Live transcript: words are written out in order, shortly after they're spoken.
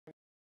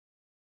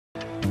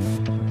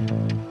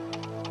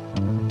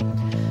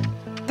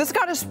The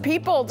Scottish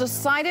people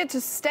decided to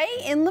stay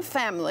in the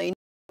family.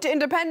 To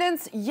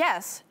independence,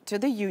 yes to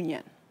the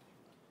Union.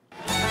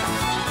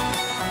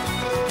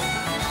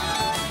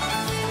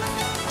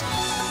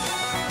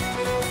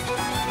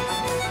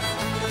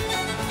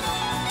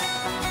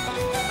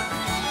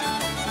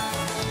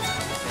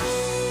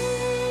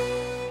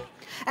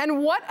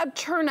 And what a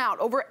turnout,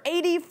 over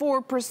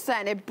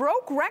 84%. It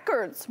broke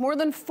records. More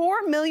than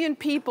 4 million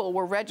people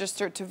were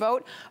registered to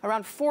vote.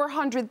 Around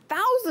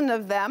 400,000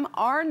 of them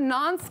are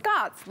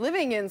non-Scots,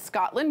 living in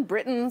Scotland,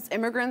 Britons,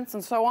 immigrants,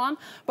 and so on.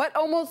 But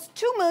almost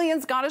 2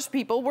 million Scottish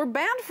people were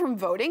banned from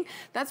voting.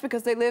 That's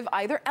because they live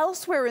either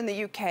elsewhere in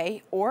the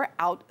UK or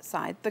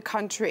outside the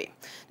country.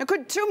 Now,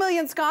 could 2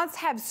 million Scots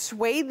have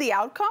swayed the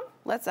outcome?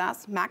 Let's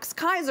ask Max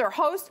Keiser,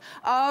 host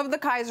of the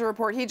Keiser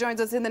Report. He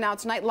joins us in the Now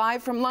Tonight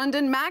live from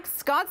London. Max,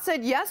 Scots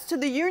said yes to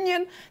the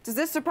Union. Does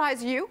this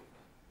surprise you?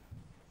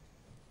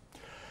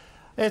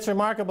 It's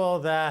remarkable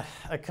that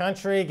a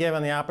country,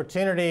 given the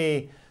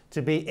opportunity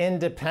to be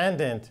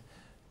independent,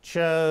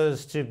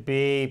 chose to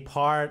be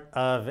part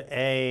of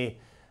a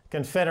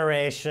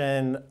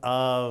confederation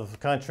of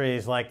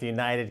countries like the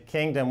United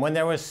Kingdom when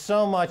there was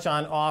so much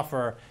on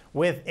offer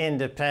with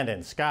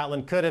independence.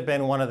 Scotland could have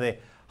been one of the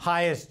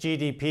highest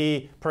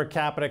GDP per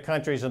capita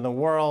countries in the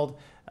world.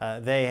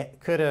 They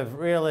could have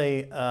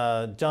really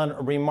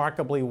done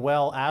remarkably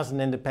well as an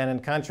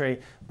independent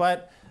country,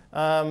 but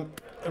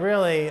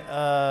really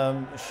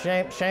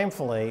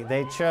shamefully,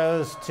 they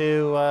chose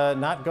to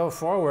not go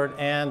forward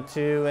and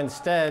to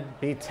instead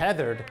be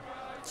tethered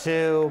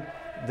to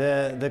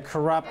the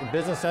corrupt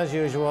business as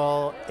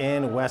usual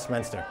in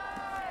Westminster.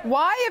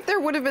 Why, if there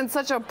would have been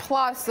such a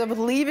plus of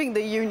leaving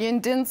the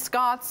Union,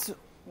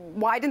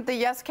 why didn't the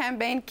Yes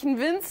campaign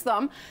convince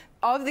them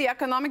of the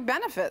economic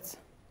benefits?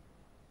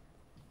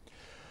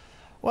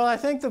 Well, I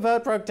think the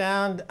vote broke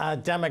down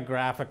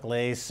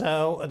demographically.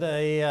 So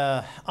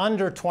the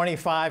under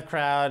 25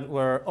 crowd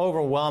were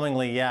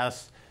overwhelmingly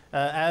yes.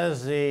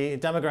 As the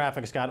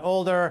demographics got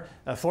older,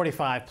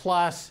 45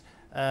 plus,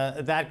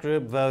 that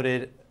group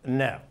voted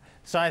no.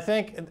 So I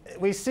think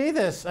we see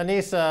this,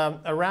 Anissa,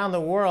 around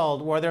the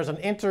world where there's an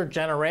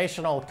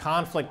intergenerational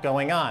conflict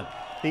going on.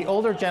 The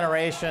older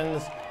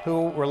generations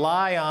who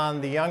rely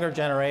on the younger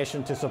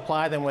generation to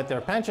supply them with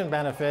their pension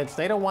benefits,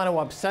 they don't want to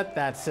upset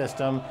that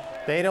system.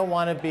 They don't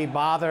want to be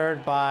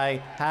bothered by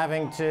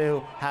having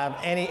to have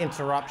any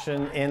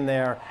interruption in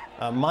their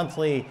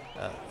monthly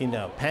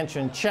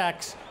pension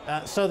checks.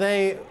 So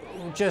they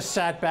just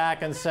sat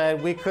back and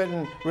said we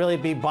couldn't really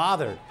be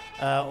bothered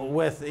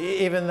with,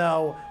 even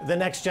though the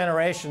next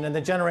generation and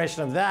the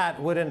generation of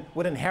that would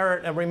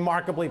inherit a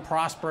remarkably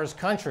prosperous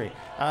country.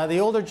 The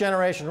older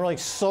generation really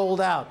sold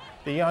out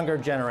the younger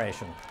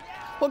generation.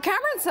 Well,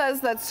 Cameron says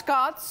that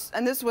Scots,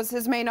 and this was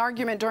his main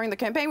argument during the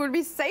campaign, would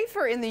be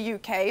safer in the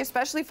UK,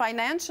 especially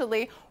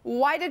financially.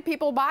 Why did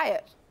people buy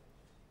it?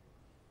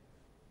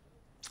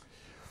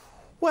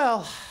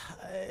 Well,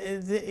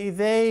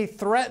 they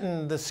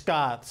threatened the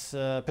Scots,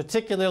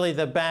 particularly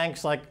the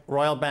banks like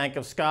Royal Bank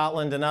of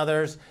Scotland and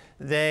others.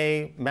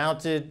 They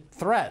mounted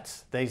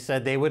threats. They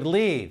said they would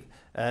leave.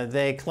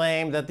 They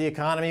claimed that the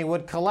economy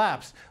would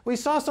collapse. We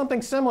saw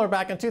something similar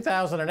back in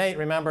 2008,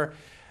 remember,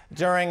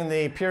 during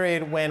the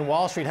period when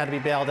Wall Street had to be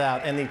bailed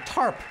out and the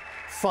TARP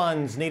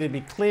funds needed to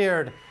be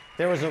cleared.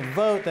 There was a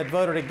vote that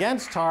voted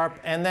against TARP,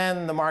 and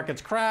then the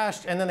markets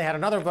crashed, and then they had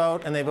another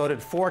vote, and they voted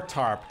for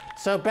TARP.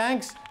 So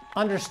banks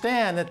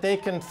understand that they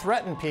can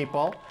threaten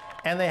people,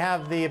 and they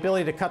have the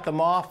ability to cut them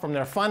off from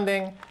their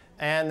funding,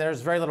 and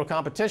there's very little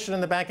competition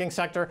in the banking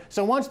sector.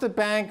 So once the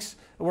banks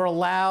were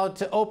allowed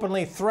to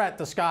openly threat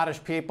the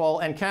Scottish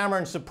people, and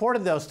Cameron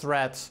supported those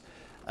threats,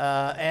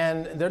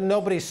 and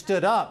nobody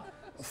stood up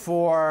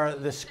for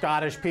the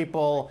Scottish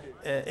people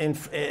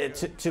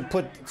to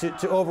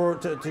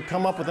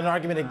come up with an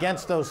argument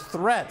against those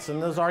threats,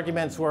 and those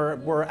arguments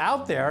were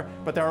out there,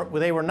 but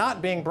they were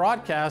not being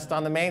broadcast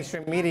on the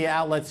mainstream media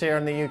outlets here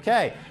in the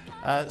UK.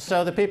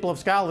 So the people of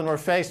Scotland were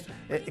faced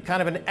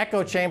kind of an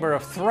echo chamber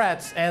of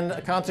threats,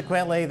 and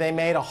consequently they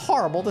made a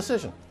horrible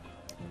decision.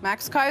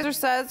 Max Keiser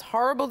says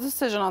horrible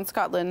decision on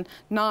Scotland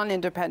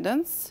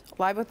non-independence.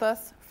 Live with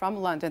us from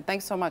London.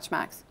 Thanks so much,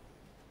 Max.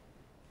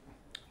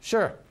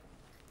 Sure.